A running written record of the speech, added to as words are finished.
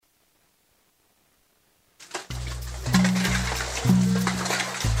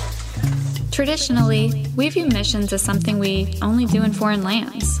Traditionally, we view missions as something we only do in foreign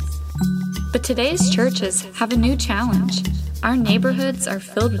lands. But today's churches have a new challenge. Our neighborhoods are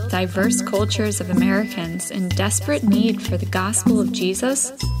filled with diverse cultures of Americans in desperate need for the gospel of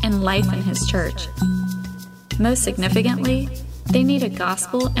Jesus and life in His church. Most significantly, they need a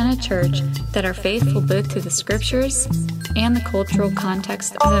gospel and a church that are faithful both to the scriptures and the cultural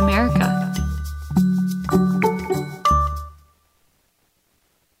context of America.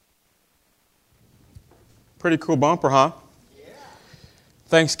 Pretty cool bumper, huh? Yeah.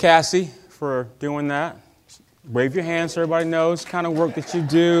 Thanks, Cassie, for doing that. Wave your hands so everybody knows the kind of work that you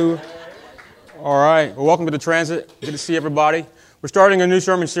do. All right. Well, welcome to the Transit. Good to see everybody. We're starting a new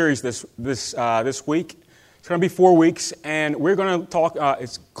sermon series this week. It's going to be 4 weeks, and we're going to talk.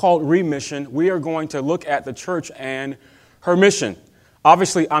 It's called Remission. We are going to look at the church and her mission.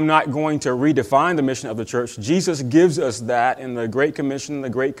 Obviously, I'm not going to redefine the mission of the church. Jesus gives us that in the Great Commission,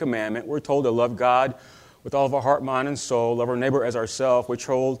 the Great Commandment. We're told to love God with all of our heart, mind, and soul, love our neighbor as ourselves. We're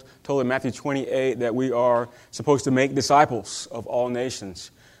told in Matthew 28 that we are supposed to make disciples of all nations.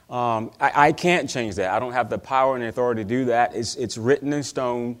 I can't change that. I don't have the power and the authority to do that. It's written in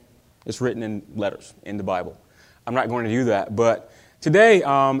stone. It's written in letters in the Bible. I'm not going to do that. But today,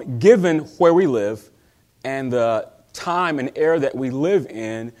 given where we live and the time and era that we live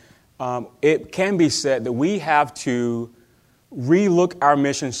in, it can be said that we have to relook our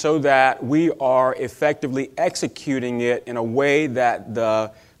mission so that we are effectively executing it in a way that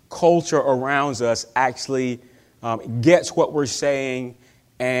the culture around us actually gets what we're saying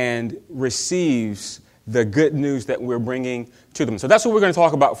and receives the good news that we're bringing to them. So that's what we're going to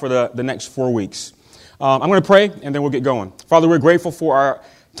talk about for the next 4 weeks. I'm going to pray, and then we'll get going. Father, we're grateful for our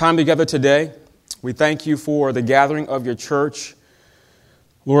time together today. We thank you for the gathering of your church.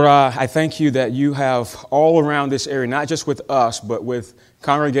 Lord, I thank you that you have all around this area, not just with us, but with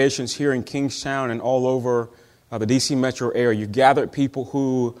congregations here in Kingstown and all over the D.C. metro area. You've gathered people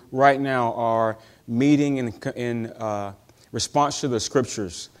who right now are meeting in response to the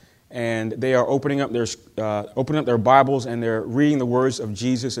Scriptures, and they are opening up their Bibles, and they're reading the words of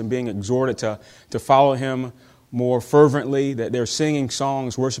Jesus and being exhorted to follow Him more fervently, that they're singing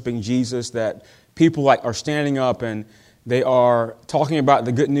songs, worshiping Jesus, that people are standing up and they are talking about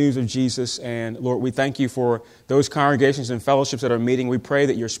the good news of Jesus. And Lord, we thank you for those congregations and fellowships that are meeting. We pray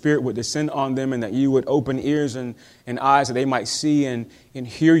that your Spirit would descend on them and that you would open ears and eyes that they might see and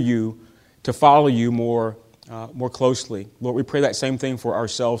hear you to follow you more closely. Lord, we pray that same thing for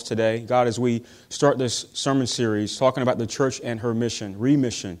ourselves today. God, as we start this sermon series talking about the church and her mission,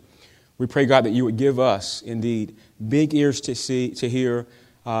 remission, we pray, God, that you would give us, indeed, big ears to hear,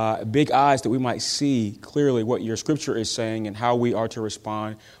 big eyes that we might see clearly what your Scripture is saying and how we are to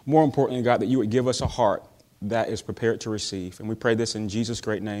respond. More importantly, God, that you would give us a heart that is prepared to receive. And we pray this in Jesus'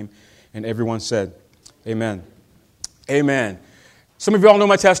 great name. And everyone said, amen. Amen. Some of you all know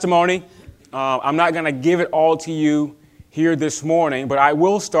my testimony. I'm not going to give it all to you here this morning, but I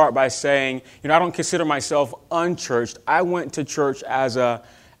will start by saying, I don't consider myself unchurched. I went to church as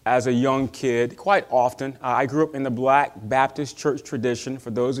a young kid quite often. I grew up in the Black Baptist church tradition.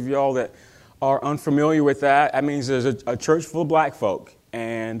 For those of y'all that are unfamiliar with that, that means there's a church full of black folk.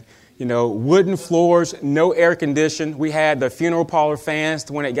 And, wooden floors, no air conditioning. We had the funeral parlor fans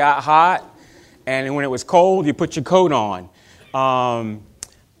when it got hot. And when it was cold, you put your coat on.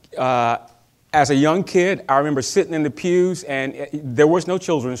 As a young kid, I remember sitting in the pews, and there was no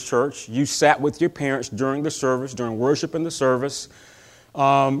children's church. You sat with your parents during the service, during worship in the service.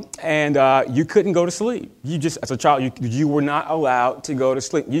 And you couldn't go to sleep. As a child, you were not allowed to go to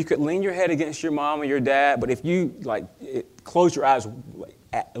sleep. You could lean your head against your mom or your dad, but if you close your eyes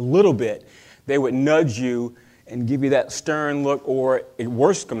a little bit, they would nudge you and give you that stern look. Or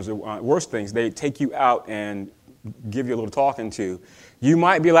worse things, they take you out and give you a little talking to. You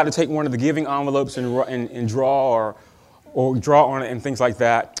might be allowed to take one of the giving envelopes and draw or draw on it and things like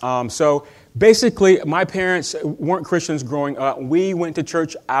that. So basically, my parents weren't Christians growing up. We went to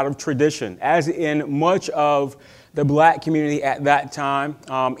church out of tradition, as in much of the black community at that time.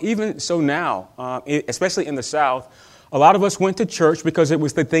 Even so now, especially in the South, a lot of us went to church because it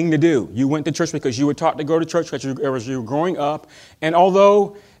was the thing to do. You went to church because you were taught to go to church as you were growing up. And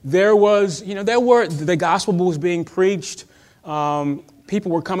although the gospel was being preached,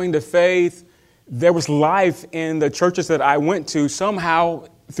 people were coming to faith, there was life in the churches that I went to. Somehow,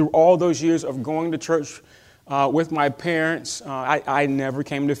 through all those years of going to church with my parents, I never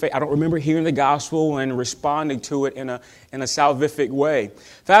came to faith. I don't remember hearing the gospel and responding to it in a salvific way.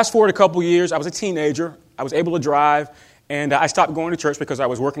 Fast forward a couple years, I was a teenager. I was able to drive, And I stopped going to church because I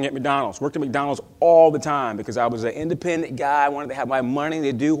was working at McDonald's. Worked at McDonald's all the time because I was an independent guy. I wanted to have my money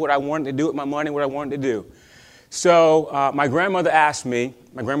to do what I wanted to do with my money, what I wanted to do. So my grandmother asked me,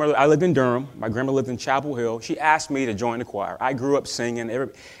 I lived in Durham. My grandmother lived in Chapel Hill. She asked me to join the choir. I grew up singing.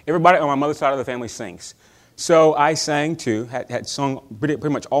 Everybody on my mother's side of the family sings. So I sang too, had sung pretty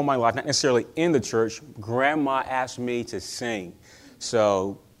much all my life, not necessarily in the church. Grandma asked me to sing.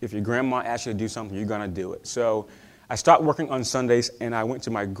 So if your grandma asks you to do something, you're going to do it. So I stopped working on Sundays, and I went to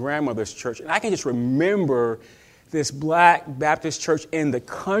my grandmother's church. And I can just remember this Black Baptist church in the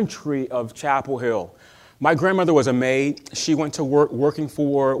country of Chapel Hill. My grandmother was a maid. She went to work working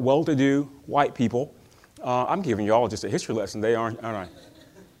for well-to-do white people. I'm giving you all just a history lesson. They aren't I?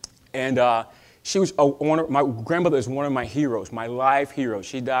 And she was my grandmother is one of my heroes, my life heroes.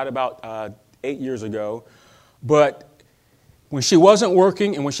 She died about 8 years ago. But when she wasn't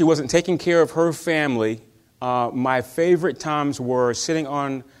working and when she wasn't taking care of her family, my favorite times were sitting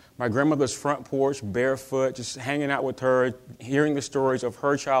on my grandmother's front porch, barefoot, just hanging out with her, hearing the stories of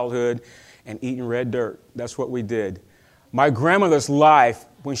her childhood, and eating red dirt. That's what we did. My grandmother's life,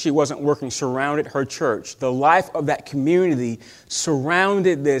 when she wasn't working, surrounded her church. The life of that community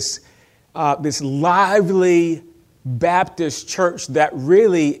surrounded this lively Baptist church that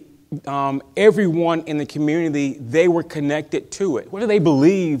really everyone in the community, they were connected to it, whether they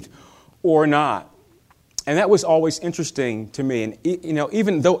believed or not. And that was always interesting to me. And,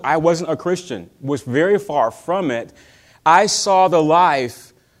 even though I wasn't a Christian, was very far from it, I saw the life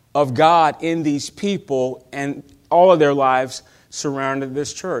of God in these people, and all of their lives surrounded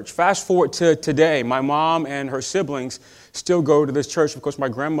this church. Fast forward to today, my mom and her siblings still go to this church. Of course, my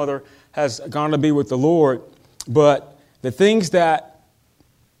grandmother has gone to be with the Lord. But the things that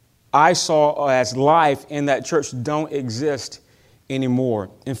I saw as life in that church don't exist anymore.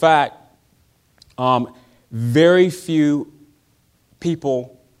 In fact, very few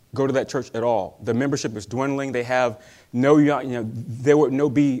people go to that church at all. The membership is dwindling. They have no young, there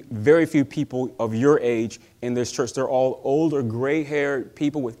would be very few people of your age in this church. They're all older, gray-haired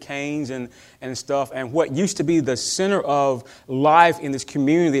people with canes and stuff. And what used to be the center of life in this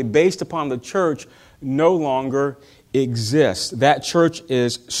community based upon the church no longer exists. That church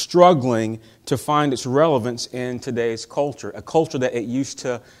is struggling to find its relevance in today's culture, a culture that it used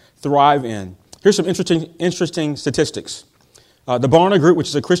to thrive in. Here's some interesting statistics. The Barna Group, which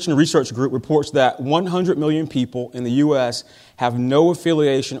is a Christian research group, reports that 100 million people in the U.S. have no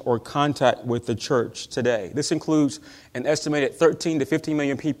affiliation or contact with the church today. This includes an estimated 13 to 15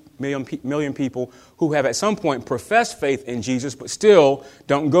 million people who have at some point professed faith in Jesus, but still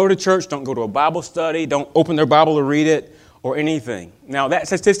don't go to church, don't go to a Bible study, don't open their Bible to read it, or anything. Now, that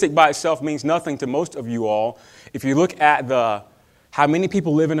statistic by itself means nothing to most of you all. If you look at how many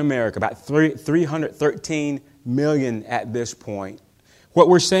people live in America, about 313 million at this point. What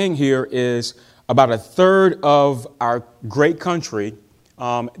we're saying here is about a third of our great country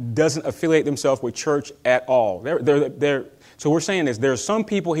doesn't affiliate themselves with church at all. So we're saying this: there are some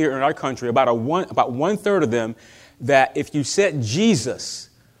people here in our country, about one third of them, that if you said Jesus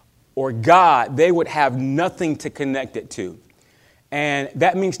or God, they would have nothing to connect it to. And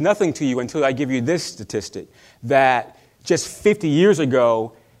that means nothing to you until I give you this statistic, that just 50 years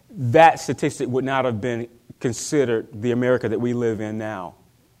ago, that statistic would not have been considered the America that we live in now.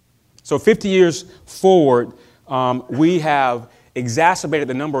 So 50 years forward, we have exacerbated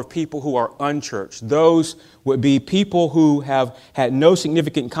the number of people who are unchurched. Those would be people who have had no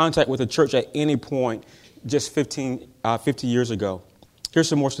significant contact with the church at any point just 50 years ago. Here's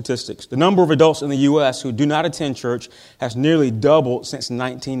some more statistics. The number of adults in the U.S. who do not attend church has nearly doubled since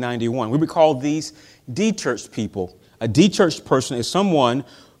 1991. We would call these de-churched people. A de-churched person is someone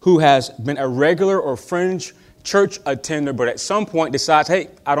who has been a regular or fringe church attender, but at some point decides, hey,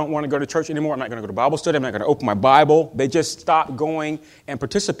 I don't want to go to church anymore. I'm not going to go to Bible study. I'm not going to open my Bible. They just stop going and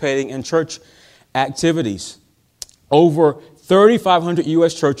participating in church activities. Over 3,500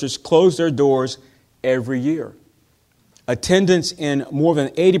 U.S. churches close their doors every year. Attendance in more than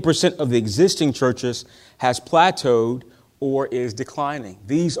 80% of the existing churches has plateaued or is declining.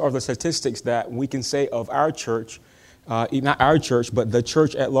 These are the statistics that we can say of our church, not our church, but the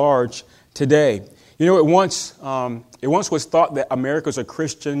church at large today. You know, it once was thought that America's a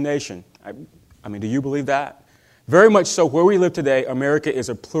Christian nation. I mean, do you believe that? Very much so. Where we live today, America is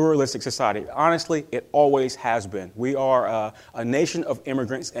a pluralistic society. Honestly, it always has been. We are a nation of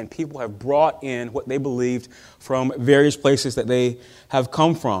immigrants, and people have brought in what they believed from various places that they have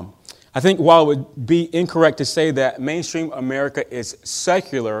come from. I think while it would be incorrect to say that mainstream America is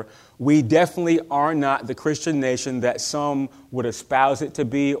secular, we definitely are not the Christian nation that some would espouse it to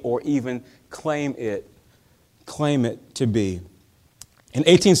be or even claim it claim it to be. In the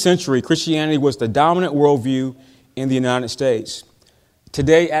 18th century, Christianity was the dominant worldview in the United States.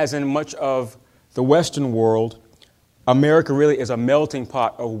 Today, as in much of the Western world, America really is a melting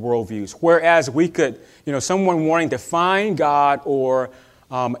pot of worldviews. Whereas we could, someone wanting to find God or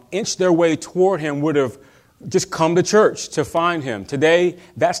inch their way toward Him would have just come to church to find Him. Today,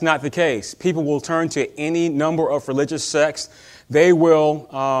 that's not the case. People will turn to any number of religious sects. They'll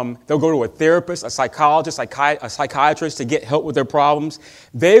go to a therapist, a psychologist, a psychiatrist to get help with their problems.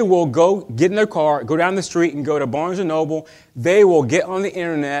 They will go get in their car, go down the street and go to Barnes & Noble. They will get on the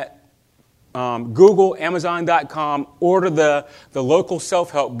internet, Google, Amazon.com, order the local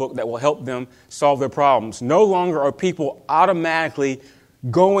self-help book that will help them solve their problems. No longer are people automatically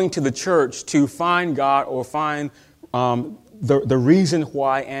going to the church to find God or find the reason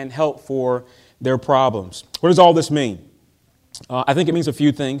why and help for their problems. What does all this mean? I think it means a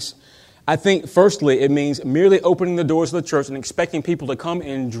few things. I think, firstly, it means merely opening the doors of the church and expecting people to come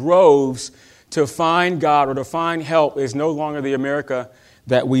in droves to find God or to find help is no longer the America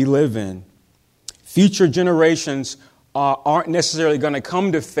that we live in. Future generations aren't necessarily going to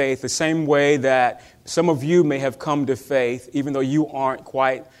come to faith the same way that some of you may have come to faith, even though you aren't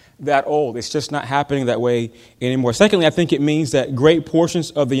quite that old. It's just not happening that way anymore. Secondly, I think it means that great portions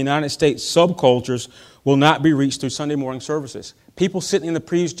of the United States subcultures will not be reached through Sunday morning services. People sitting in the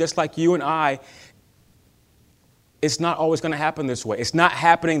pews just like you and I, it's not always going to happen this way. It's not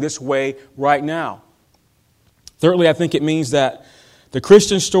happening this way right now. Thirdly, I think it means that the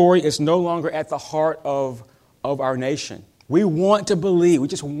Christian story is no longer at the heart of our nation. We just want to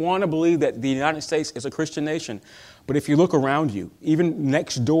believe that the United States is a Christian nation. But if you look around you, even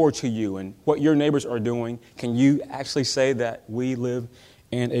next door to you and what your neighbors are doing, can you actually say that we live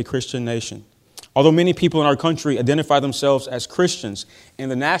in a Christian nation? Although many people in our country identify themselves as Christians in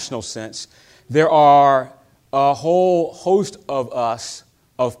the national sense, there are a whole host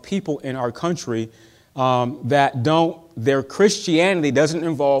of people in our country their Christianity doesn't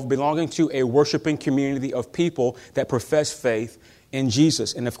involve belonging to a worshiping community of people that profess faith in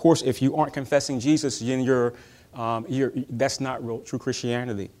Jesus. And of course, if you aren't confessing Jesus, then that's not true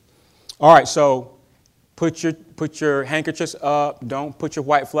Christianity. All right, so put your handkerchiefs up. Don't put your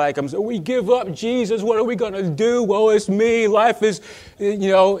white flag up. We give up Jesus. What are we going to do? Woe is me. Life is,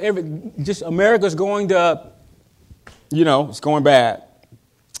 America's going to, it's going bad.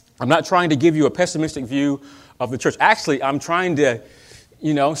 I'm not trying to give you a pessimistic view of the church. Actually, I'm trying to,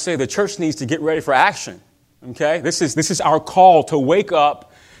 say the church needs to get ready for action. Okay? This is our call to wake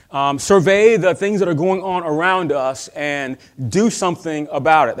up, survey the things that are going on around us, and do something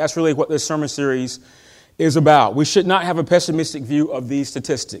about it. That's really what this sermon series is about. We should not have a pessimistic view of these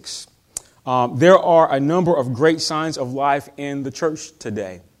statistics. There are a number of great signs of life in the church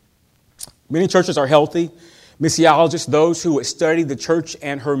today. Many churches are healthy. Missiologists, those who study the church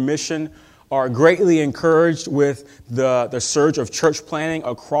and her mission, are greatly encouraged with the surge of church planting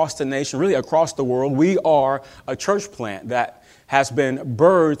across the nation, really across the world. We are a church plant that has been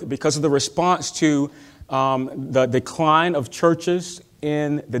birthed because of the response to the decline of churches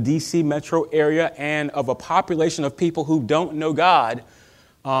in the D.C. metro area and of a population of people who don't know God.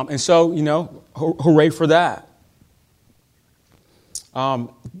 And so, hooray for that.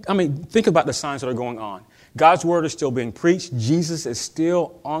 Think about the signs that are going on. God's word is still being preached. Jesus is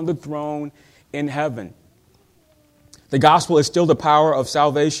still on the throne in heaven. The gospel is still the power of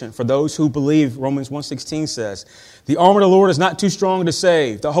salvation for those who believe, Romans 1:16 says. The arm of the Lord is not too strong to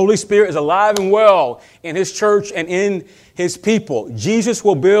save. The Holy Spirit is alive and well in His church and in His people. Jesus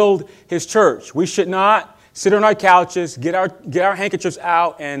will build His church. We should not sit on our couches, get our handkerchiefs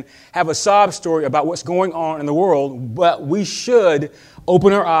out, and have a sob story about what's going on in the world. But we should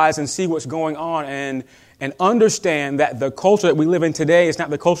open our eyes and see what's going on and understand that the culture that we live in today is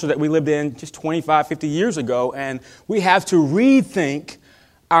not the culture that we lived in just 25, 50 years ago. And we have to rethink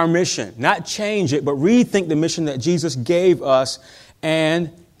our mission, not change it, but rethink the mission that Jesus gave us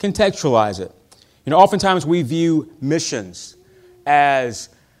and contextualize it. Oftentimes we view missions as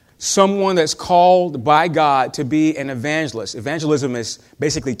someone that's called by God to be an evangelist. Evangelism is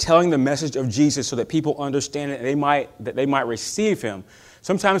basically telling the message of Jesus so that people understand it and that they might receive Him.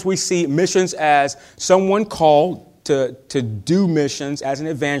 Sometimes we see missions as someone called to do missions as an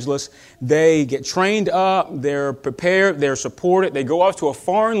evangelist. They get trained up, they're prepared, they're supported, they go off to a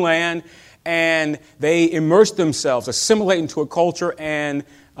foreign land and they immerse themselves, assimilate into a culture and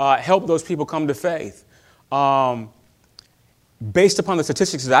help those people come to faith. Based upon the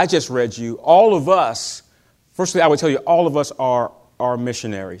statistics that I just read you, all of us, firstly I would tell you all of us are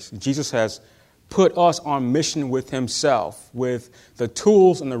missionaries. Jesus has put us on mission with himself, with the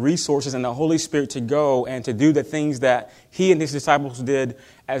tools and the resources and the Holy Spirit to go and to do the things that he and his disciples did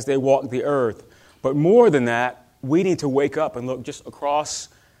as they walked the earth. But more than that, we need to wake up and look just across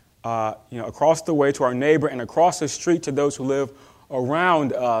the way to our neighbor and across the street to those who live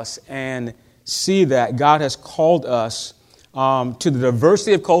around us and see that God has called us to the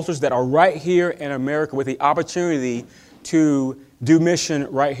diversity of cultures that are right here in America with the opportunity to do mission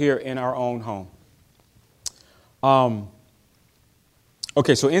right here in our own home.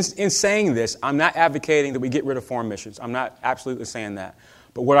 Okay, so in saying this, I'm not advocating that we get rid of foreign missions. I'm not absolutely saying that.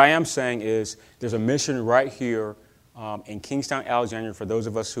 But what I am saying is there's a mission right here in Kingstown, Alexandria, for those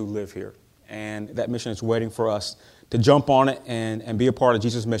of us who live here. And that mission is waiting for us to jump on it and be a part of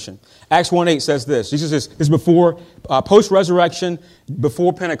Jesus' mission. Acts 1:8 says this. Jesus is before, post-resurrection,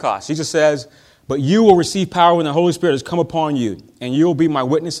 before Pentecost. Jesus says, "But you will receive power when the Holy Spirit has come upon you, and you will be my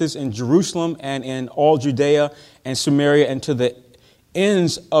witnesses in Jerusalem and in all Judea and Samaria and to the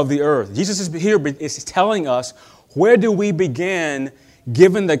ends of the earth." Jesus is here is telling us, where do we begin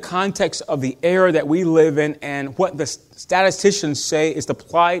given the context of the era that we live in and what the statisticians say is the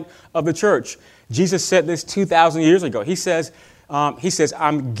plight of the church? Jesus said this 2,000 years ago. He says,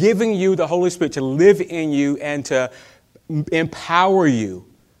 "I'm giving you the Holy Spirit to live in you and to empower you,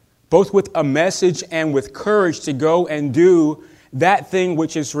 both with a message and with courage to go and do that thing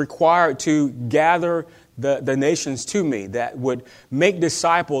which is required to gather the nations to me, that would make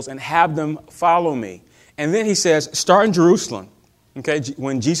disciples and have them follow me." And then he says, start in Jerusalem. Okay,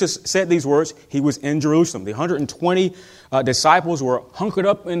 when Jesus said these words, he was in Jerusalem. The 120 disciples were hunkered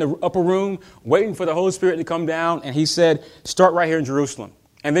up in the upper room, waiting for the Holy Spirit to come down. And he said, start right here in Jerusalem.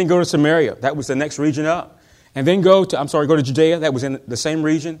 And then go to Samaria. That was the next region up. And then go to Judea. That was in the same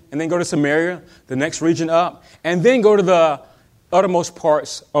region. And then go to Samaria, the next region up. And then go to the uttermost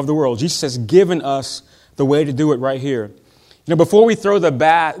parts of the world. Jesus has given us the way to do it right here. You know, before we throw the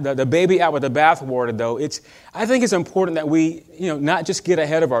baby out with the bathwater, though, I think it's important that we, not just get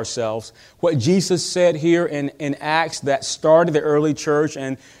ahead of ourselves. What Jesus said here in Acts that started the early church,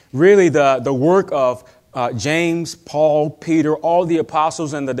 and really the work of James, Paul, Peter, all the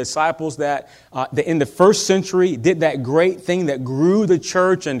apostles and the disciples that in the first century did that great thing that grew the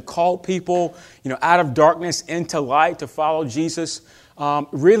church and called people, out of darkness into light to follow Jesus,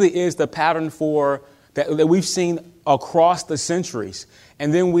 really is the pattern for that we've seen across the centuries.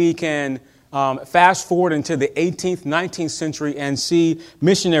 And then we can fast forward into the 18th, 19th century and see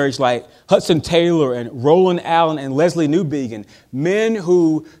missionaries like Hudson Taylor and Roland Allen and Leslie Newbigin, men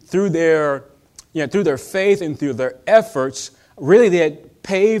who through their faith and through their efforts, really they had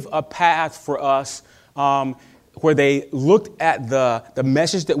paved a path for us where they looked at the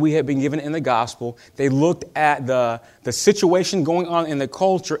message that we had been given in the gospel. They looked at the situation going on in the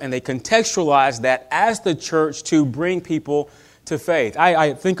culture, and they contextualized that as the church to bring people to faith.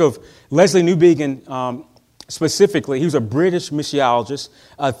 I think of Leslie Newbigin specifically. He was a British missiologist,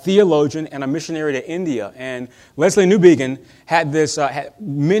 a theologian, and a missionary to India. And Leslie Newbigin had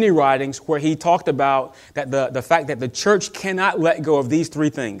many writings where he talked about that the fact that the church cannot let go of these three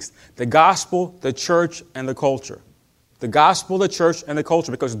things: the gospel, the church, and the culture. The gospel, the church, and the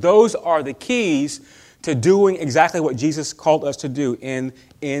culture, because those are the keys to doing exactly what Jesus called us to do in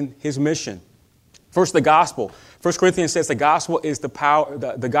his mission. First, the gospel. 1 Corinthians says the gospel is the power.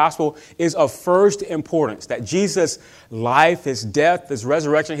 The gospel is of first importance. That Jesus' life, his death, his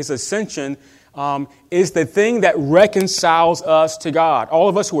resurrection, his ascension is the thing that reconciles us to God. All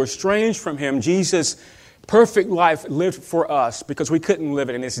of us who are estranged from him, Jesus' perfect life lived for us because we couldn't live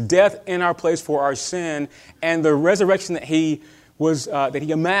it, and his death in our place for our sin, and the resurrection that he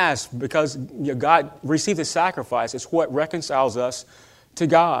amassed because God received his sacrifice is what reconciles us to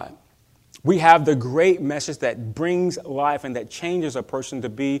God. We have the great message that brings life and that changes a person to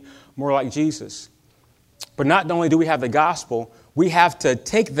be more like Jesus. But not only do we have the gospel, we have to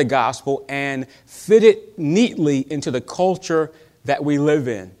take the gospel and fit it neatly into the culture that we live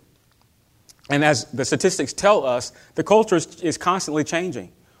in. And as the statistics tell us, the culture is constantly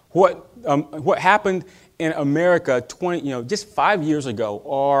changing. What happened in America just 5 years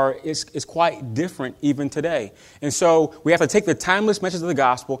ago is quite different even today. And so we have to take the timeless message of the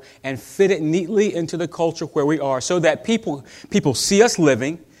gospel and fit it neatly into the culture where we are so that people see us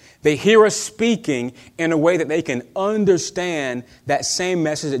living, they hear us speaking in a way that they can understand that same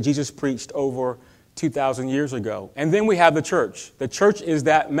message that Jesus preached over 2,000 years ago. And then we have the church. The church is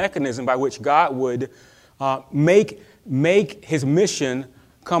that mechanism by which God would make his mission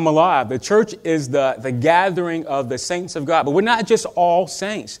come alive. The church is the gathering of the saints of God. But we're not just all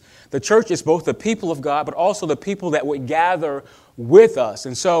saints. The church is both the people of God, but also the people that would gather with us.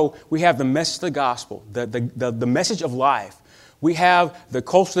 And so we have the message of the gospel, the message of life. We have the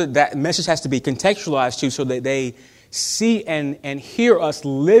culture that message has to be contextualized to so that they see and hear us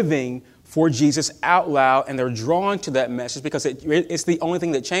living for Jesus out loud, and they're drawn to that message because it's the only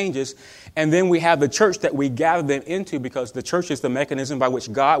thing that changes. And then we have the church that we gather them into, because the church is the mechanism by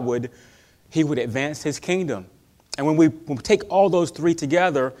which God would advance his kingdom. And when we take all those three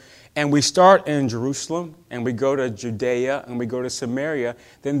together and we start in Jerusalem and we go to Judea and we go to Samaria,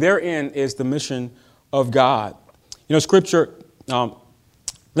 then therein is the mission of God. You know, Scripture,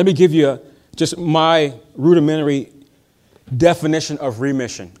 let me give you just my rudimentary definition of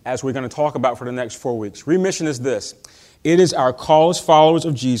remission, as we're going to talk about for the next 4 weeks. Remission is this. It is our call as followers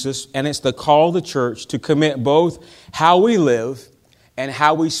of Jesus, and it's the call of the church to commit both how we live and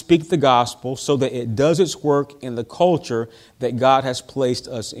how we speak the gospel so that it does its work in the culture that God has placed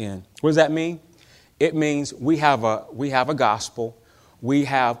us in. What does that mean? It means we have a gospel. We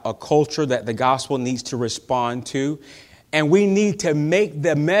have a culture that the gospel needs to respond to. And we need to make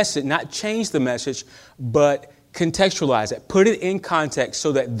the message, not change the message, but contextualize it, put it in context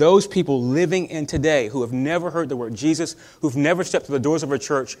so that those people living in today who have never heard the word Jesus, who've never stepped to the doors of a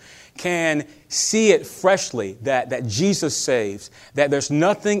church, can see it freshly, that Jesus saves, that there's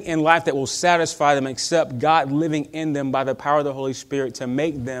nothing in life that will satisfy them except God living in them by the power of the Holy Spirit to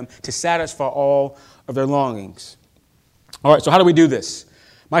make them, to satisfy all of their longings. All right, so how do we do this?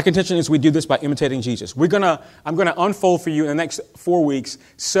 My contention is we do this by imitating Jesus. I'm going to unfold for you in the next 4 weeks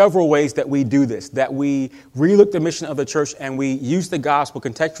several ways that we do this, that we relook the mission of the church and we use the gospel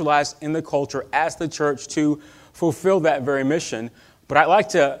contextualized in the culture as the church to fulfill that very mission. But I'd like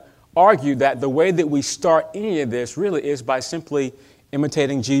to argue that the way that we start any of this really is by simply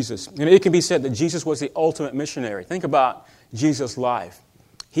imitating Jesus. And it can be said that Jesus was the ultimate missionary. Think about Jesus' life.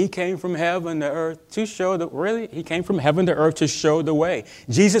 He came from heaven to earth to show He came from heaven to earth to show the way.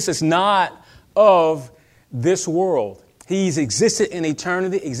 Jesus is not of this world. He's existed in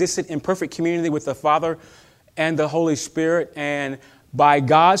eternity, existed in perfect community with the Father and the Holy Spirit. And by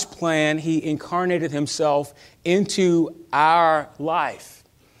God's plan, He incarnated Himself into our life.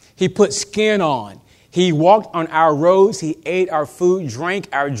 He put skin on. He walked on our roads. He ate our food, drank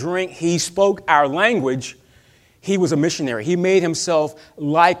our drink. He spoke our language. He was a missionary. He made himself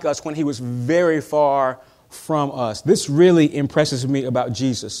like us when he was very far from us. This really impresses me about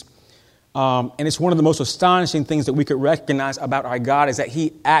Jesus. And it's one of the most astonishing things that we could recognize about our God is that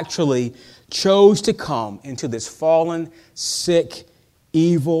He actually chose to come into this fallen, sick,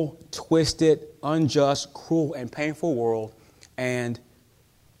 evil, twisted, unjust, cruel, and painful world. And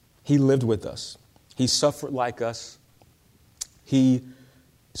He lived with us. He suffered like us. He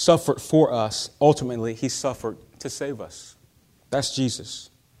suffered for us. Ultimately, He suffered to save us. That's Jesus.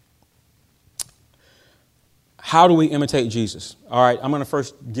 How do we imitate Jesus? All right, I'm going to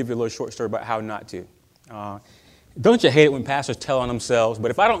first give you a little short story about how not to. Don't you hate it when pastors tell on themselves? But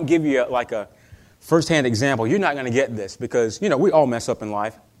if I don't give you like a firsthand example, you're not going to get this because, we all mess up in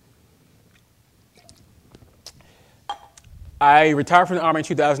life. I retired from the Army in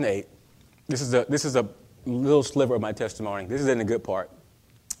 2008. This is a little sliver of my testimony. This is in the good part.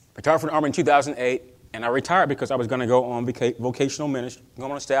 Retired from the Army in 2008. And I retired because I was going to go on vocational ministry,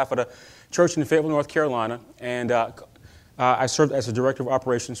 going on staff at a church in Fayetteville, North Carolina. And I served as a director of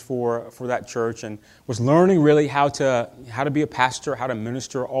operations for that church and was learning really how to be a pastor, how to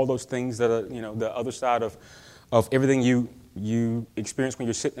minister, all those things that are, the other side of everything you experience when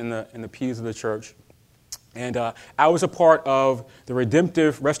you're sitting in the pews of the church. And I was a part of the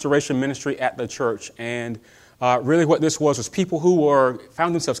redemptive restoration ministry at the church. And really what this was people who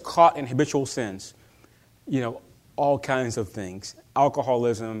found themselves caught in habitual sins. All kinds of things,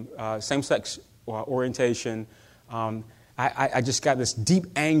 alcoholism, same-sex orientation. I just got this deep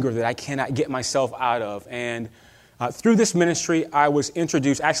anger that I cannot get myself out of. And through this ministry, I was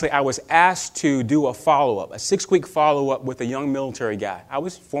introduced, I was asked to do a follow-up, a 6-week follow-up with a young military guy. I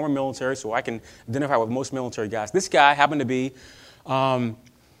was former military, so I can identify with most military guys. This guy happened to be,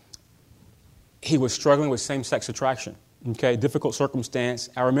 he was struggling with same-sex attraction, difficult circumstance.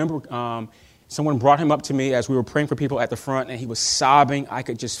 I remember someone brought him up to me as we were praying for people at the front, and he was sobbing. I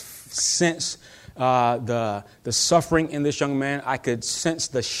could just sense the suffering in this young man. I could sense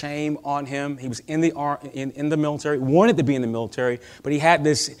the shame on him. He was in the military, wanted to be in the military, but he had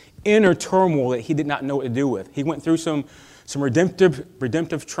this inner turmoil that he did not know what to do with. He went through some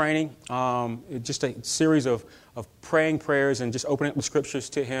redemptive training, just a series of praying prayers and just opening up the scriptures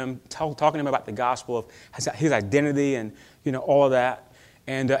to him, talking to him about the gospel of his identity and all of that.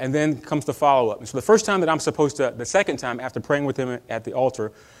 And then comes the follow-up. And so the second time after praying with him at the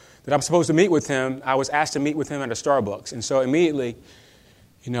altar, that I'm supposed to meet with him, I was asked to meet with him at a Starbucks. And so immediately,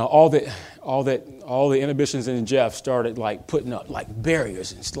 all the inhibitions in Jeff started like putting up like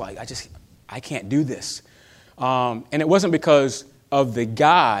barriers. And it's like, I can't do this. And it wasn't because of the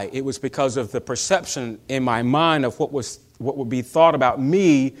guy. It was because of the perception in my mind of what would be thought about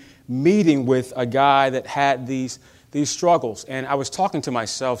me meeting with a guy that had these struggles. And I was talking to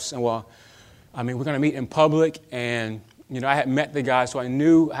myself, saying, well, we're going to meet in public. And, I had met the guy, so I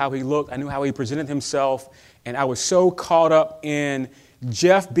knew how he looked. I knew how he presented himself. And I was so caught up in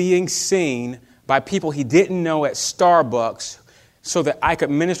Jeff being seen by people he didn't know at Starbucks so that I could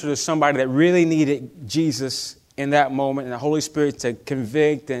minister to somebody that really needed Jesus in that moment and the Holy Spirit to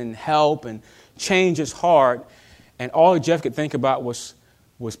convict and help and change his heart. And all Jeff could think about was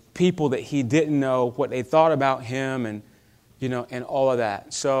people that he didn't know, what they thought about him and all of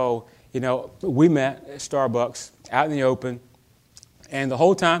that. So, we met at Starbucks out in the open. And the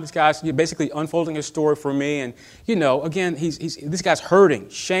whole time, this guy's basically unfolding his story for me. And, again, this guy's hurting.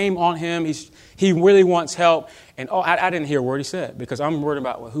 Shame on him. He really wants help. And I didn't hear a word he said because I'm worried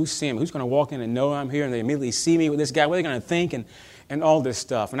about who's seeing me. Who's going to walk in and know I'm here and they immediately see me with this guy? What are they going to think and all this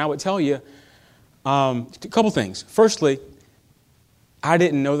stuff? And I would tell you a couple things. Firstly, I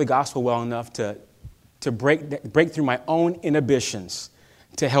didn't know the gospel well enough to break through my own inhibitions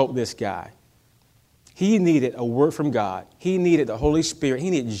to help this guy. He needed a word from God. He needed the Holy Spirit. He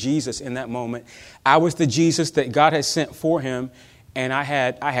needed Jesus in that moment. I was the Jesus that God had sent for him, and I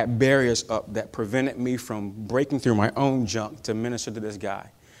had barriers up that prevented me from breaking through my own junk to minister to this guy.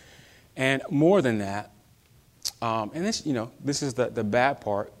 And more than that, and this is the bad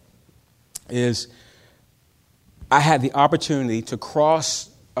part, is I had the opportunity to cross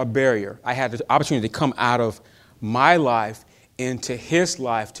a barrier. I had the opportunity to come out of my life into his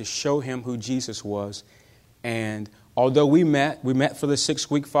life to show him who Jesus was. And although we met for the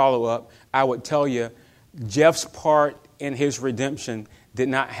 6-week follow-up, I would tell you Jeff's part in his redemption did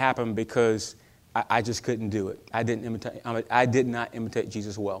not happen because I just couldn't do it. I did not imitate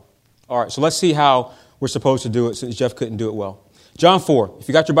Jesus well. All right, so let's see how we're supposed to do it since Jeff couldn't do it well. John 4. If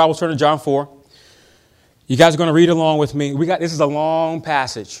you got your Bible, turn to John 4. You guys are going to read along with me. This is a long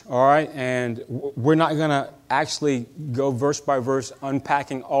passage, all right? And we're not going to actually go verse by verse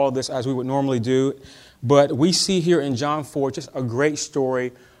unpacking all of this as we would normally do. But we see here in John 4 just a great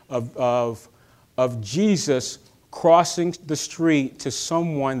story of Jesus crossing the street to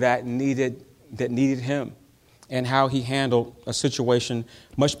someone that needed him and how he handled a situation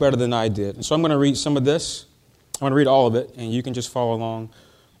much better than I did. And so I'm going to read some of this. I'm going to read all of it, and you can just follow along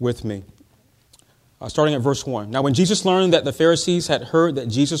with me. Starting at verse 1. Now, when Jesus learned that the Pharisees had heard that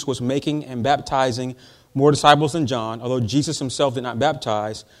Jesus was making and baptizing more disciples than John, although Jesus himself did not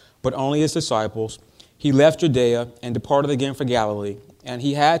baptize, but only his disciples, he left Judea and departed again for Galilee, and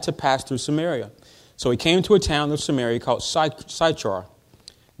he had to pass through Samaria. So he came to a town of Samaria called Sychar,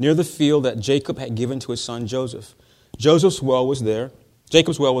 near the field that Jacob had given to his son Joseph. Jacob's well was there,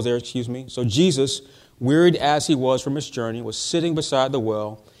 So Jesus, wearied as he was from his journey, was sitting beside the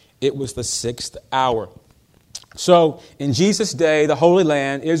well. It was the 6th hour. So in Jesus' day, the Holy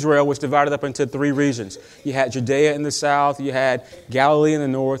Land, Israel, was divided up into 3 regions. You had Judea in the south, you had Galilee in the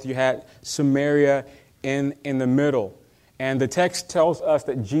north, you had Samaria in the middle. And the text tells us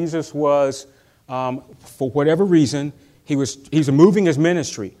that Jesus was, for whatever reason, he was moving his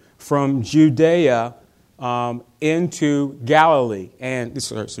ministry from Judea into Galilee. And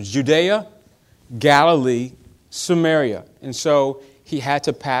so Judea, Galilee, Samaria. And so he had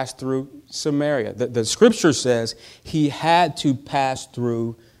to pass through Samaria. The scripture says he had to pass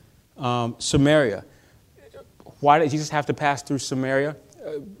through Samaria. Why did Jesus have to pass through Samaria?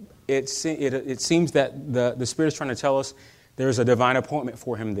 It seems that the Spirit is trying to tell us there's a divine appointment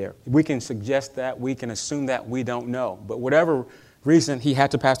for him there. We can suggest that. We can assume that. We don't know. But whatever reason, he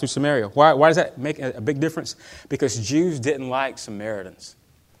had to pass through Samaria. Why does that make a big difference? Because Jews didn't like Samaritans.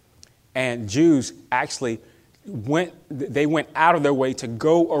 And Jews actually went out of their way to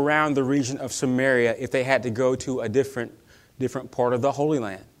go around the region of Samaria if they had to go to a different part of the Holy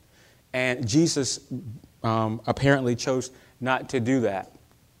Land. And Jesus apparently chose not to do that.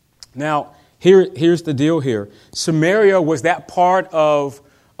 Now, here's the deal here. Samaria was that part of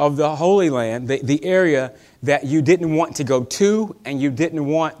the Holy Land, the area that you didn't want to go to and you didn't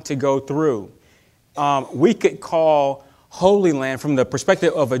want to go through. We could call Holy Land from the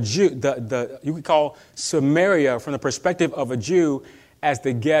perspective of a Jew, you could call Samaria from the perspective of a Jew as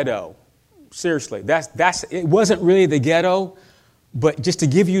the ghetto. Seriously, it wasn't really the ghetto, but just to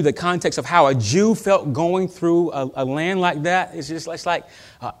give you the context of how a Jew felt going through a land like that, it's like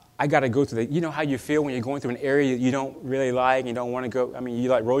I got to go through you know how you feel when you're going through an area you don't really like, and you don't want to go. I mean, you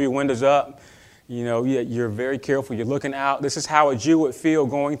like roll your windows up. You know, you're very careful. You're looking out. This is how a Jew would feel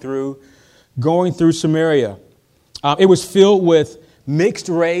going through Samaria. It was filled with mixed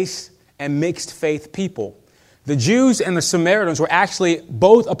race and mixed faith people. The Jews and the Samaritans were actually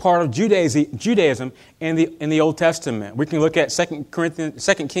both a part of Judaism in the Old Testament. We can look at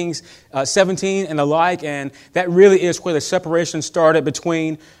 2 Kings 17 and the like, and that really is where the separation started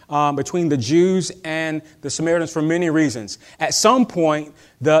between the Jews and the Samaritans for many reasons. At some point,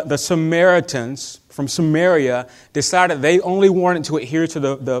 the Samaritans from Samaria decided they only wanted to adhere to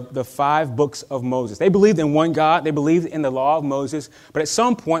the 5 books of Moses. They believed in one God. They believed in the law of Moses. But at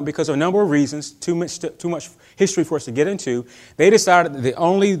some point, because of a number of reasons, too much history for us to get into, they decided that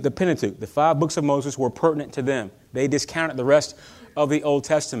only the Pentateuch, the 5 books of Moses, were pertinent to them. They discounted the rest of the Old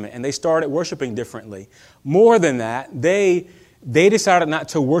Testament, and they started worshiping differently. More than that, they decided not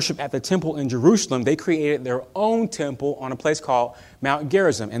to worship at the temple in Jerusalem. They created their own temple on a place called Mount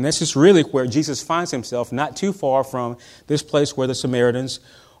Gerizim. And this is really where Jesus finds himself, not too far from this place where the Samaritans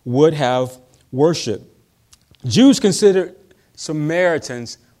would have worshiped. Jews considered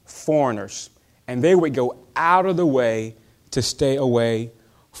Samaritans foreigners, and they would go out of the way to stay away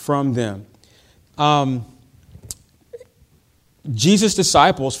from them. Jesus'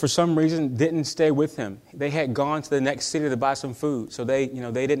 disciples, for some reason, didn't stay with him. They had gone to the next city to buy some food, so they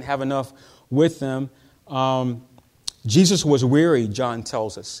didn't have enough with them. Jesus was weary, John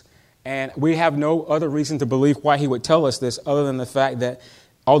tells us, and we have no other reason to believe why he would tell us this other than the fact that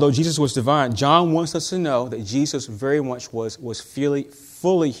although Jesus was divine, John wants us to know that Jesus very much was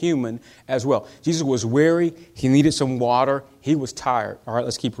fully human as well. Jesus was weary. He needed some water. He was tired. All right,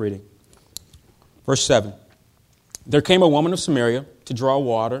 let's keep reading. Verse 7. There came a woman of Samaria to draw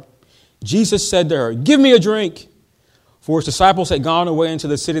water. Jesus said to her, "Give me a drink." For his disciples had gone away into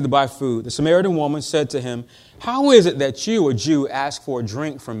the city to buy food. The Samaritan woman said to him, "How is it that you, a Jew, ask for a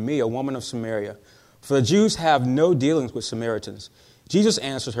drink from me, a woman of Samaria? For the Jews have no dealings with Samaritans." Jesus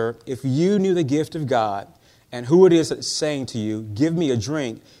answered her, "If you knew the gift of God and who it is that's saying to you, 'Give me a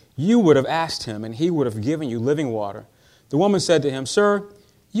drink,' you would have asked him, and he would have given you living water." The woman said to him, "Sir,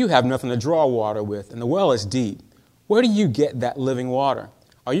 you have nothing to draw water with, and the well is deep. Where do you get that living water?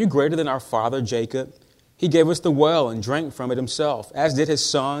 Are you greater than our father Jacob? He gave us the well and drank from it himself, as did his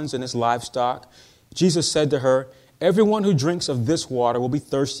sons and his livestock." Jesus said to her, "Everyone who drinks of this water will be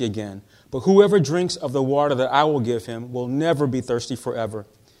thirsty again, but whoever drinks of the water that I will give him will never be thirsty forever.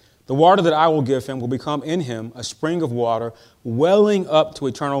 The water that I will give him will become in him a spring of water welling up to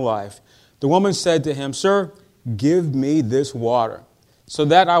eternal life." The woman said to him, "Sir, give me this water, so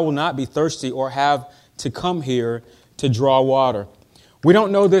that I will not be thirsty or have to come here to draw water." We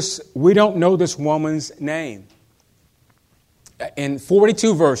don't know this woman's name. In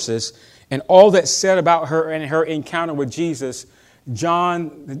 42 verses, and all that's said about her and her encounter with Jesus,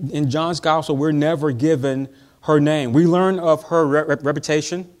 in John's gospel, we're never given her name. We learn of her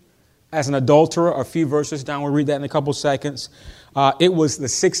reputation as an adulterer a few verses down. We'll read that in a couple seconds. It was the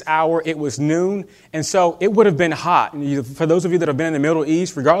 6th hour. It was noon. And so it would have been hot. For those of you that have been in the Middle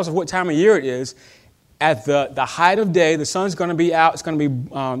East, regardless of what time of year it is, at the height of day, the sun's going to be out. It's going to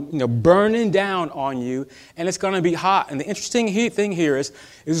be burning down on you, and it's going to be hot. And the interesting thing here is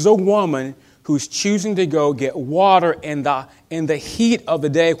a woman who's choosing to go get water in the heat of the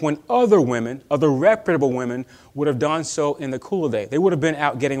day when other reputable women would have done so in the cool day. They would have been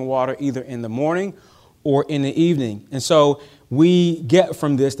out getting water either in the morning or in the evening. And so we get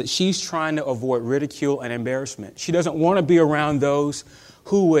from this that she's trying to avoid ridicule and embarrassment. She doesn't want to be around those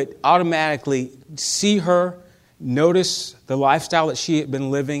who would automatically see her, notice the lifestyle that she had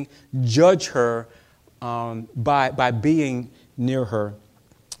been living, judge her by being near her.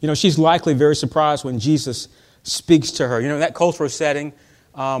 She's likely very surprised when Jesus speaks to her. In that cultural setting,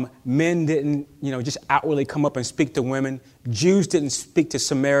 men didn't, just outwardly come up and speak to women. Jews didn't speak to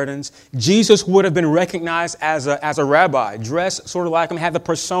Samaritans. Jesus would have been recognized as a rabbi, dressed sort of like him, had the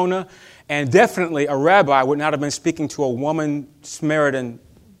persona. And definitely a rabbi would not have been speaking to a woman Samaritan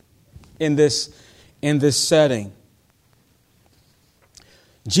in this setting.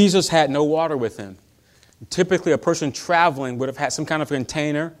 Jesus had no water with him. Typically, a person traveling would have had some kind of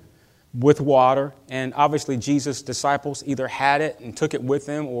container with water. And obviously, Jesus' disciples either had it and took it with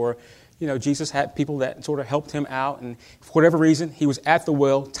them, or, Jesus had people that sort of helped him out. And for whatever reason, he was at the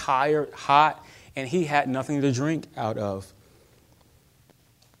well, tired, hot, and he had nothing to drink out of.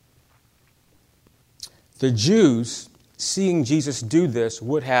 The Jews, seeing Jesus do this,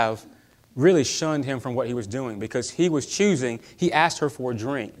 would have really shunned him from what he was doing because he asked her for a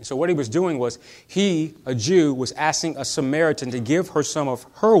drink. So what he was doing was he, a Jew, was asking a Samaritan to give her some of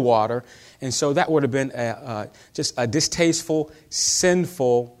her water. And so that would have been just a distasteful,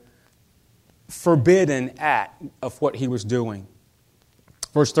 sinful, forbidden act of what he was doing.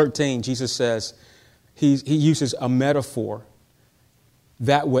 Verse 13, Jesus says, he uses a metaphor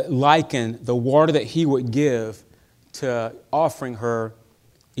that would liken the water that he would give to offering her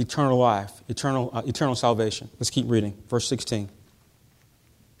eternal life, eternal salvation. Let's keep reading. Verse 16.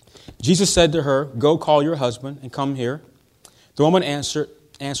 Jesus said to her, "Go call your husband and come here." The woman answered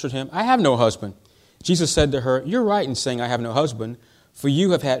him, "I have no husband." Jesus said to her, "You're right in saying I have no husband, for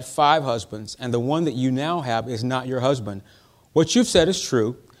you have had 5 husbands, and the one that you now have is not your husband. What you've said is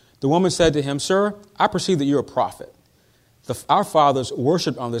true." The woman said to him, "Sir, I perceive that you're a prophet. Our fathers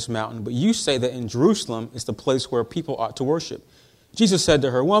worshipped on this mountain, but you say that in Jerusalem is the place where people ought to worship." Jesus said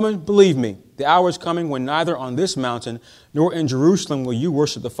to her, "Woman, believe me, the hour is coming when neither on this mountain nor in Jerusalem will you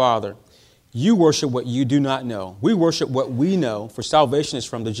worship the Father. You worship what you do not know. We worship what we know, for salvation is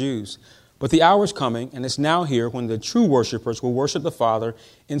from the Jews. But the hour is coming, and is now here, when the true worshipers will worship the Father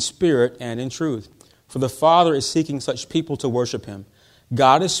in spirit and in truth. For the Father is seeking such people to worship him.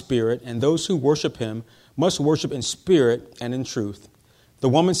 God is spirit, and those who worship him must worship in spirit and in truth." The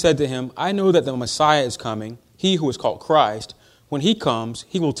woman said to him, "I know that the Messiah is coming, he who is called Christ. When he comes,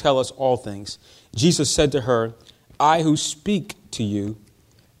 he will tell us all things." Jesus said to her, "I who speak to you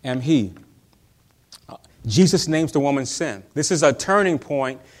am he." Jesus names the woman's sin. This is a turning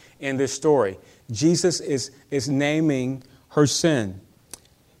point in this story. Jesus is naming her sin.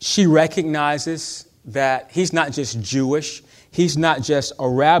 She recognizes that he's not just Jewish. He's not just a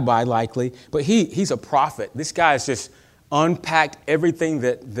rabbi, likely, but he's a prophet. This guy has just unpacked everything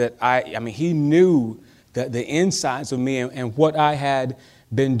that he knew the insides of me and what I had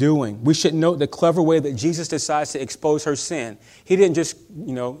been doing. We should note the clever way that Jesus decides to expose her sin. He didn't just,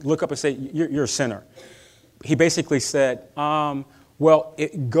 look up and say, you're a sinner. He basically said, go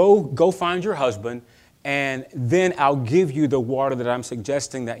find your husband, and then I'll give you the water that I'm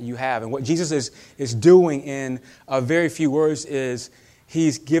suggesting that you have. And what Jesus is doing in a very few words is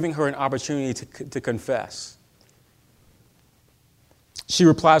he's giving her an opportunity to confess. She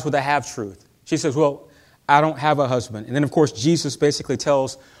replies with a half-truth. She says, "Well, I don't have a husband." And then, of course, Jesus basically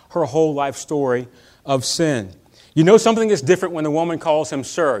tells her whole life story of sin. Something is different when the woman calls him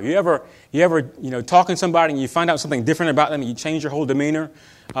sir. You ever talking to somebody and you find out something different about them and you change your whole demeanor?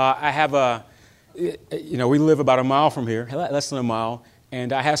 We live about a mile from here, less than a mile,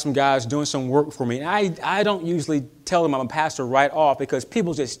 and I have some guys doing some work for me. And I don't usually tell them I'm a pastor right off because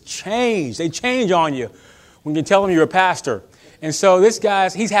people just change. They change on you when you tell them you're a pastor. And so this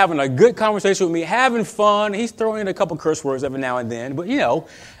guy's, he's having a good conversation with me, having fun. He's throwing in a couple curse words every now and then. But,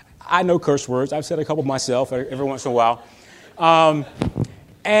 I know curse words. I've said a couple myself every once in a while.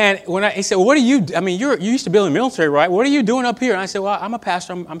 And when he said, "Well, what do you do? You used to be in the military, right? What are you doing up here?" And I said, "Well, I'm a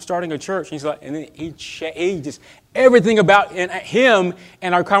pastor. I'm starting a church." And he's like, and then he just, everything about him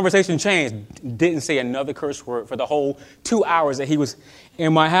and our conversation changed. Didn't say another curse word for the whole 2 hours that he was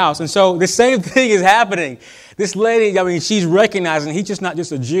in my house. And so the same thing is happening. This lady, she's recognizing he's just not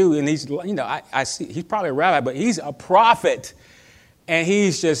just a Jew, and he's, I see he's probably a rabbi, but he's a prophet. And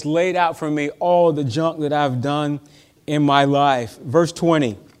he's just laid out for me all the junk that I've done in my life. Verse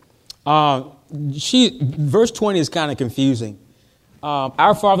 20. Verse 20 is kind of confusing.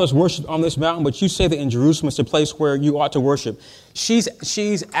 Our fathers worshiped on this mountain, but you say that in Jerusalem is the place where you ought to worship. She's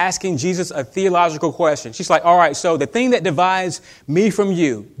asking Jesus a theological question. She's like, all right, so the thing that divides me from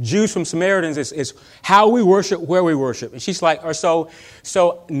you, Jews from Samaritans, is how we worship, where we worship. And she's like, so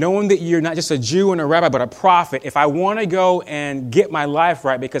knowing that you're not just a Jew and a rabbi, but a prophet, if I want to go and get my life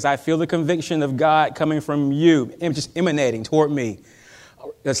right because I feel the conviction of God coming from you, just emanating toward me,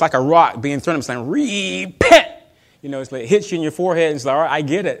 it's like a rock being thrown. I'm saying, repent. It's like it hits you in your forehead and it's like, all right, I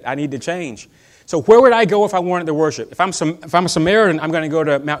get it. I need to change. So where would I go if I wanted to worship? If I'm a Samaritan, I'm going to go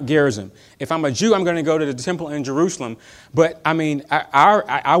to Mount Gerizim. If I'm a Jew, I'm going to go to the temple in Jerusalem. But, I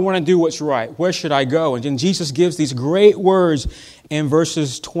want to do what's right. Where should I go? And then Jesus gives these great words in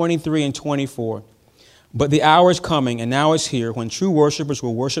verses 23 and 24. "But the hour is coming, and now is here, when true worshipers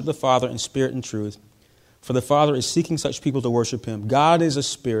will worship the Father in spirit and truth. For the Father is seeking such people to worship him. God is a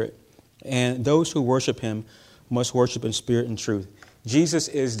spirit, and those who worship him must worship in spirit and truth." Jesus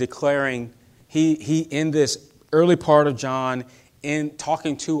is declaring, he in this early part of John, in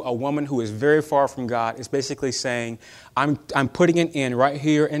talking to a woman who is very far from God, is basically saying, I'm putting an end right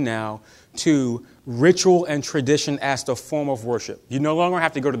here and now to ritual and tradition as the form of worship. You no longer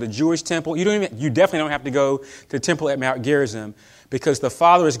have to go to the Jewish temple. You definitely don't have to go to the temple at Mount Gerizim. because the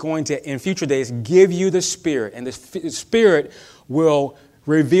Father is going to, in future days, give you the Spirit. And the Spirit will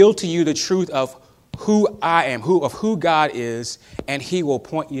reveal to you the truth of who I am, of who God is, and He will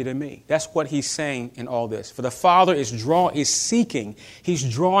point you to me. That's what He's saying in all this. For the Father is seeking, He's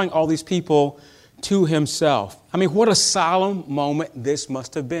drawing all these people to Himself. I mean, what a solemn moment this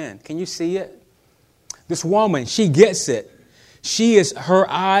must have been. Can you see it? This woman, she gets it. Her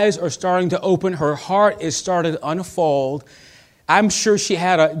eyes are starting to open. Her heart is starting to unfold. I'm sure she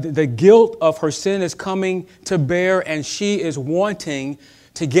had the guilt of her sin is coming to bear, and she is wanting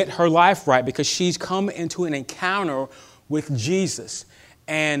to get her life right because she's come into an encounter with Jesus.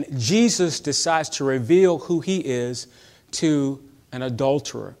 And Jesus decides to reveal who He is to an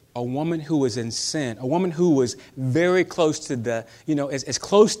adulterer, a woman who was in sin, a woman who was very close to as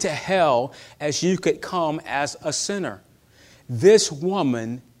close to hell as you could come as a sinner. This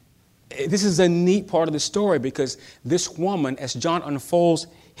woman, this is a neat part of the story because this woman, as John unfolds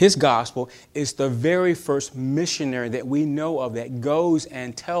his gospel, is the very first missionary that we know of that goes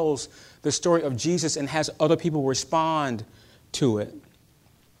and tells the story of Jesus and has other people respond to it.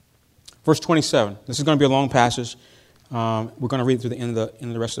 Verse 27. This is going to be a long passage. We're going to read it through the end of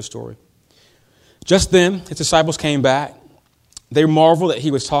the rest of the story. Just then, his disciples came back. They marveled that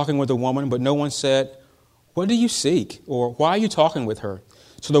he was talking with a woman, but no one said, "What do you seek?" or "Why are you talking with her?"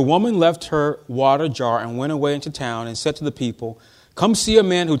 So the woman left her water jar and went away into town and said to the people, "Come see a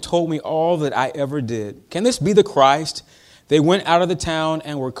man who told me all that I ever did. Can this be the Christ?" They went out of the town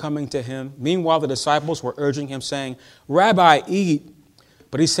and were coming to him. Meanwhile, the disciples were urging him, saying, "Rabbi, eat."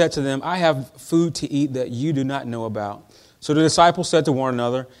 But he said to them, "I have food to eat that you do not know about." So the disciples said to one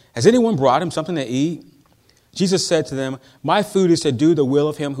another, "Has anyone brought him something to eat?" Jesus said to them, "My food is to do the will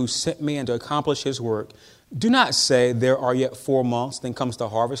of him who sent me and to accomplish his work. Do not say, 'There are yet 4 months, then comes the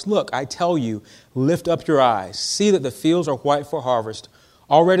harvest.' Look, I tell you, lift up your eyes. See that the fields are white for harvest.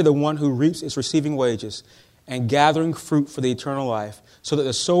 Already the one who reaps is receiving wages and gathering fruit for the eternal life, so that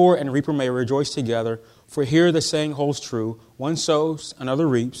the sower and reaper may rejoice together. For here the saying holds true, one sows, another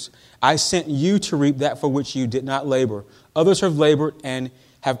reaps. I sent you to reap that for which you did not labor. Others have labored and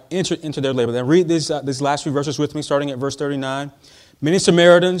have entered into their labor." Then read these last few verses with me, starting at verse 39. Many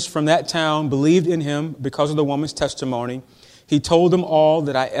Samaritans from that town believed in him because of the woman's testimony. He told them all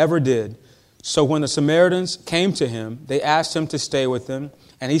that I ever did. So when the Samaritans came to him, they asked him to stay with them,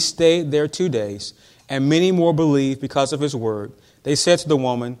 and he stayed there 2 days. And many more believed because of his word. They said to the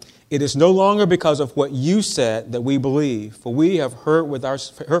woman, "It is no longer because of what you said that we believe, for we have heard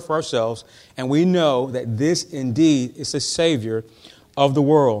for ourselves, and we know that this indeed is the Savior of the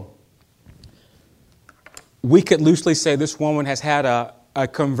world." We could loosely say this woman has had a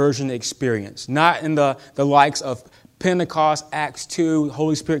conversion experience, not in the likes of Pentecost, Acts 2,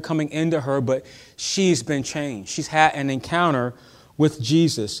 Holy Spirit coming into her, but she's been changed. She's had an encounter with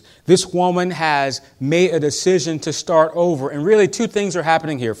Jesus. This woman has made a decision to start over. And really 2 things are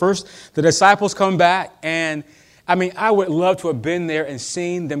happening here. First, the disciples come back, and I would love to have been there and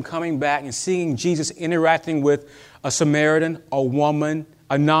seen them coming back and seeing Jesus interacting with a Samaritan, a woman,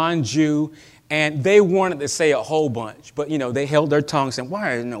 a non-Jew. And they wanted to say a whole bunch, but they held their tongue saying,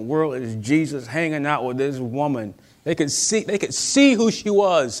 "Why in the world is Jesus hanging out with this woman?" They could see who she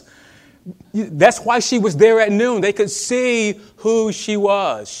was. That's why she was there at noon. They could see who she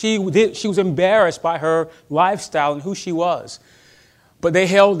was. She was embarrassed by her lifestyle and who she was. But they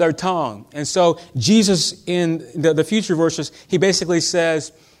held their tongue. And so Jesus, in the future verses, he basically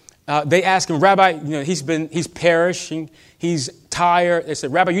says, they ask him, "Rabbi," he's perishing. He's tired. They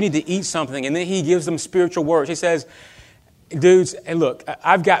said, "Rabbi, you need to eat something." And then he gives them spiritual words. He says, "Dudes, and look,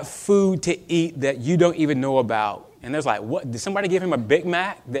 I've got food to eat that you don't even know about." And there's like, what? Did somebody give him a Big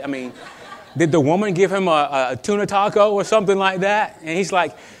Mac? Did the woman give him a tuna taco or something like that? And he's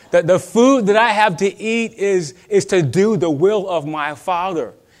like, the food that I have to eat is to do the will of my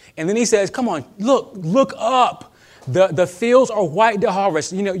Father. And then he says, "Come on, look up. The fields are white to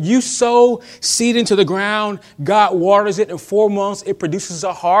harvest. You sow seed into the ground, God waters it, in 4 months it produces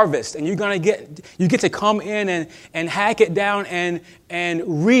a harvest. And you get to come in and hack it down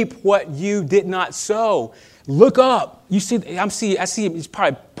and reap what you did not sow. Look up." You see, I see he's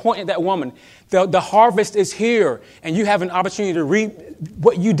probably pointing at that woman. The harvest is here, and you have an opportunity to reap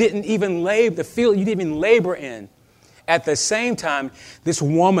what you didn't even labor, the field you didn't even labor in. At the same time, this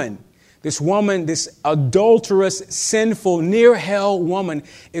woman, this adulterous, sinful, near hell woman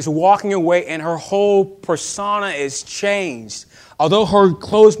is walking away, and her whole persona is changed. Although her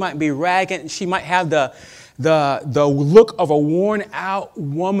clothes might be ragged, she might have the look of a worn out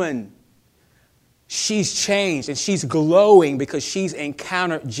woman. She's changed, and she's glowing because she's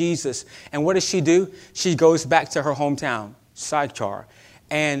encountered Jesus. And what does she do? She goes back to her hometown. Sychar.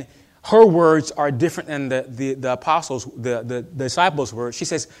 And her words are different than the apostles, the disciples' words. She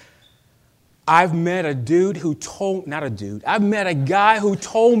says, I've met a guy who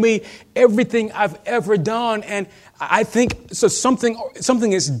told me everything I've ever done. And I think so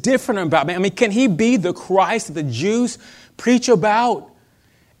something is different about me. I mean, can he be the Christ that the Jews preach about?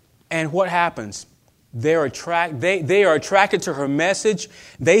 And what happens? They are attracted to her message.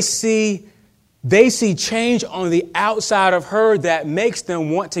 They see change on the outside of her that makes them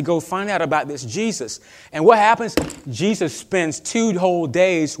want to go find out about this Jesus. And what happens? Jesus spends 2 whole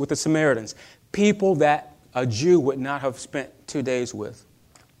days with the Samaritans, people that a Jew would not have spent 2 days with.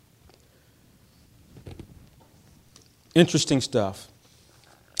 Interesting stuff.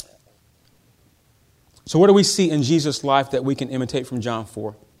 So what do we see in Jesus' life that we can imitate from John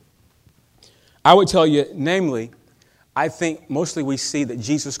 4? I would tell you, namely, I think mostly we see that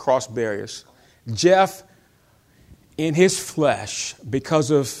Jesus crossed barriers. Jeff, in his flesh, because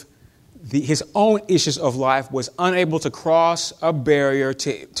of his own issues of life, was unable to cross a barrier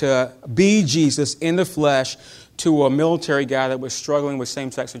to be Jesus in the flesh to a military guy that was struggling with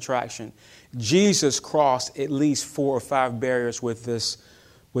same-sex attraction. Jesus crossed at least 4 or 5 barriers with this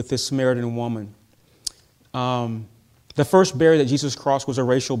Samaritan woman. The first barrier that Jesus crossed was a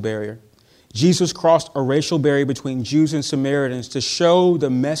racial barrier. Jesus crossed a racial barrier between Jews and Samaritans to show the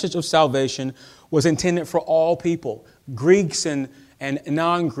message of salvation was intended for all people, Greeks and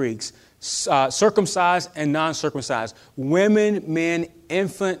non-Greeks, circumcised and non-circumcised, women, men,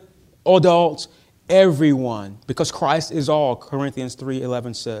 infant, adults, everyone, because Christ is all, Corinthians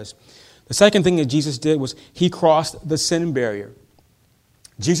 3:11 says. The second thing that Jesus did was he crossed the sin barrier.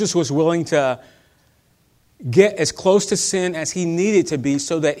 Jesus was willing to get as close to sin as he needed to be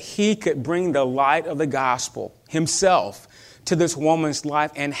so that he could bring the light of the gospel himself to this woman's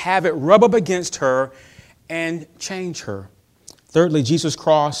life and have it rub up against her and change her. Thirdly, Jesus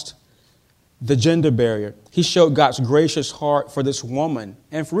crossed the gender barrier. He showed God's gracious heart for this woman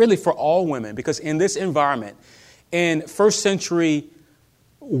and really for all women, because in this environment, in first century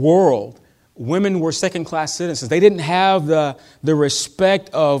world, women were second-class citizens. They didn't have the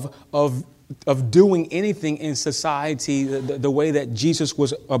respect of doing anything in society the way that Jesus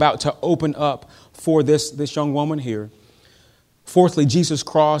was about to open up for this young woman here. Fourthly, Jesus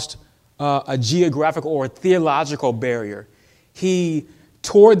crossed a geographical or theological barrier. He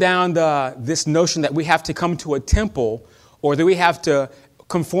tore down this notion that we have to come to a temple or that we have to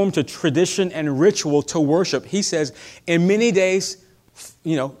conform to tradition and ritual to worship. He says, in many days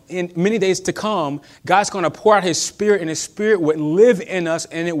to come, God's going to pour out His Spirit, and His Spirit would live in us,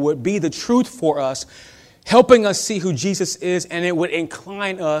 and it would be the truth for us, helping us see who Jesus is, and it would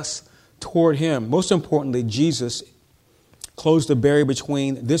incline us toward Him. Most importantly, Jesus closed the barrier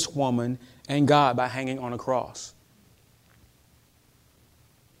between this woman and God by hanging on a cross.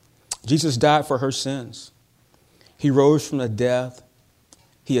 Jesus died for her sins. He rose from the death.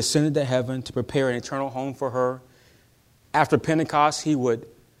 He ascended to heaven to prepare an eternal home for her. After Pentecost, He would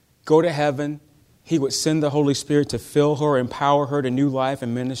go to heaven. He would send the Holy Spirit to fill her, empower her to new life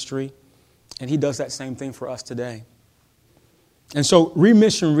and ministry. And He does that same thing for us today. And so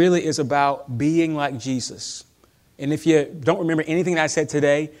remission really is about being like Jesus. And if you don't remember anything that I said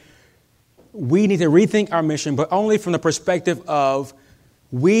today, we need to rethink our mission, but only from the perspective of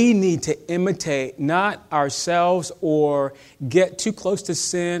we need to imitate not ourselves or get too close to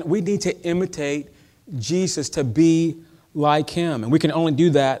sin. We need to imitate Jesus to be like Him. And we can only do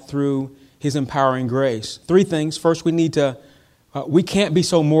that through His empowering grace. 3 things. First, we can't be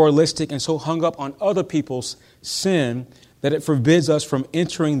so moralistic and so hung up on other people's sin that it forbids us from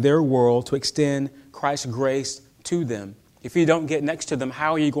entering their world to extend Christ's grace to them. If you don't get next to them,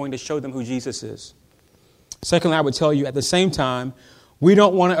 how are you going to show them who Jesus is? Secondly, I would tell you at the same time, we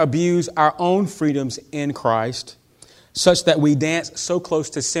don't want to abuse our own freedoms in Christ such that we dance so close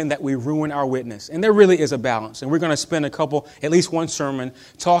to sin that we ruin our witness. And there really is a balance. And we're going to spend at least one sermon,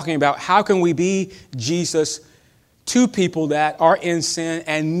 talking about how can we be Jesus to people that are in sin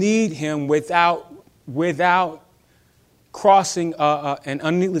and need Him without crossing an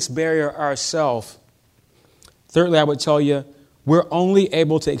unneedless barrier ourselves. Thirdly, I would tell you, we're only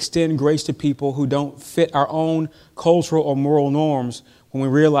able to extend grace to people who don't fit our own cultural or moral norms when we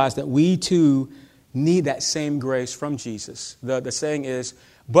realize that we too need that same grace from Jesus. The saying is,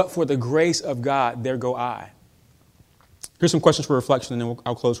 but for the grace of God, there go I. Here's some questions for reflection, and then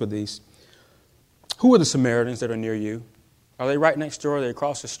I'll close with these. Who are the Samaritans that are near you? Are they right next door? Are they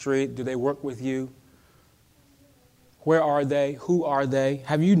across the street? Do they work with you? Where are they? Who are they?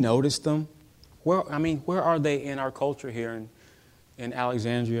 Have you noticed them? Where are they in our culture here in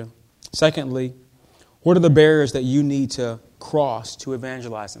Alexandria? Secondly, What are the barriers that you need to cross to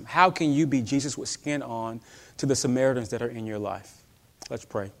evangelize them? How can you be Jesus with skin on to the Samaritans that are in your life? Let's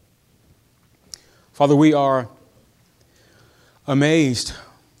pray. Father, we are amazed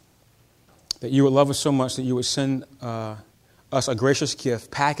that you would love us so much that you would send us a gracious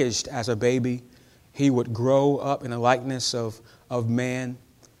gift packaged as a baby. He would grow up in the likeness of man.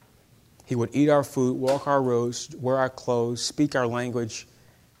 He would eat our food, walk our roads, wear our clothes, speak our language,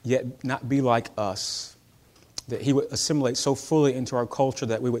 yet not be like us. That he would assimilate so fully into our culture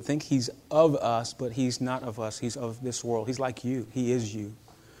that we would think he's of us, but he's not of us. He's of this world. He's like you. He is you.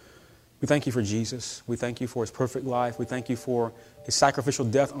 We thank you for Jesus. We thank you for his perfect life. We thank you for his sacrificial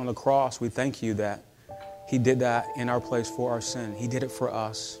death on the cross. We thank you that he did that in our place for our sin. He did it for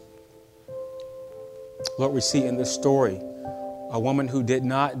us. Lord, we see in this story a woman who did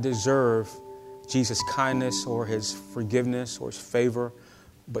not deserve Jesus' kindness or his forgiveness or his favor,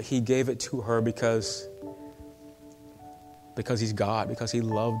 but he gave it to her because he's God, because he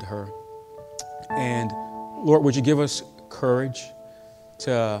loved her. And Lord, would you give us courage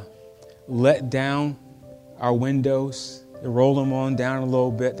to let down our windows, to roll them on down a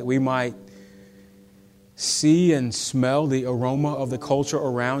little bit, that we might see and smell the aroma of the culture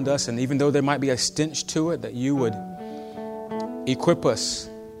around us. And even though there might be a stench to it, that you would equip us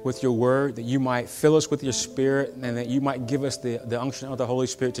with your word, that you might fill us with your spirit, and that you might give us the unction of the Holy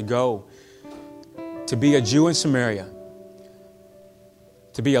Spirit to go, to be a Jew in Samaria,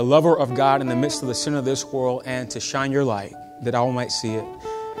 to be a lover of God in the midst of the sin of this world, and to shine your light, that all might see it,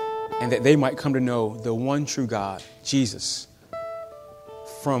 and that they might come to know the one true God, Jesus,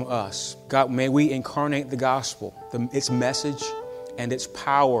 from us. God, may we incarnate the gospel, its message and its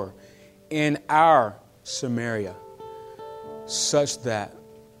power in our Samaria, such that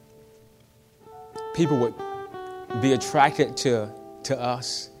people would be attracted to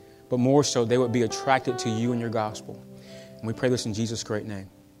us, but more so they would be attracted to you and your gospel. And we pray this in Jesus' great name.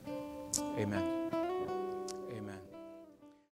 Amen.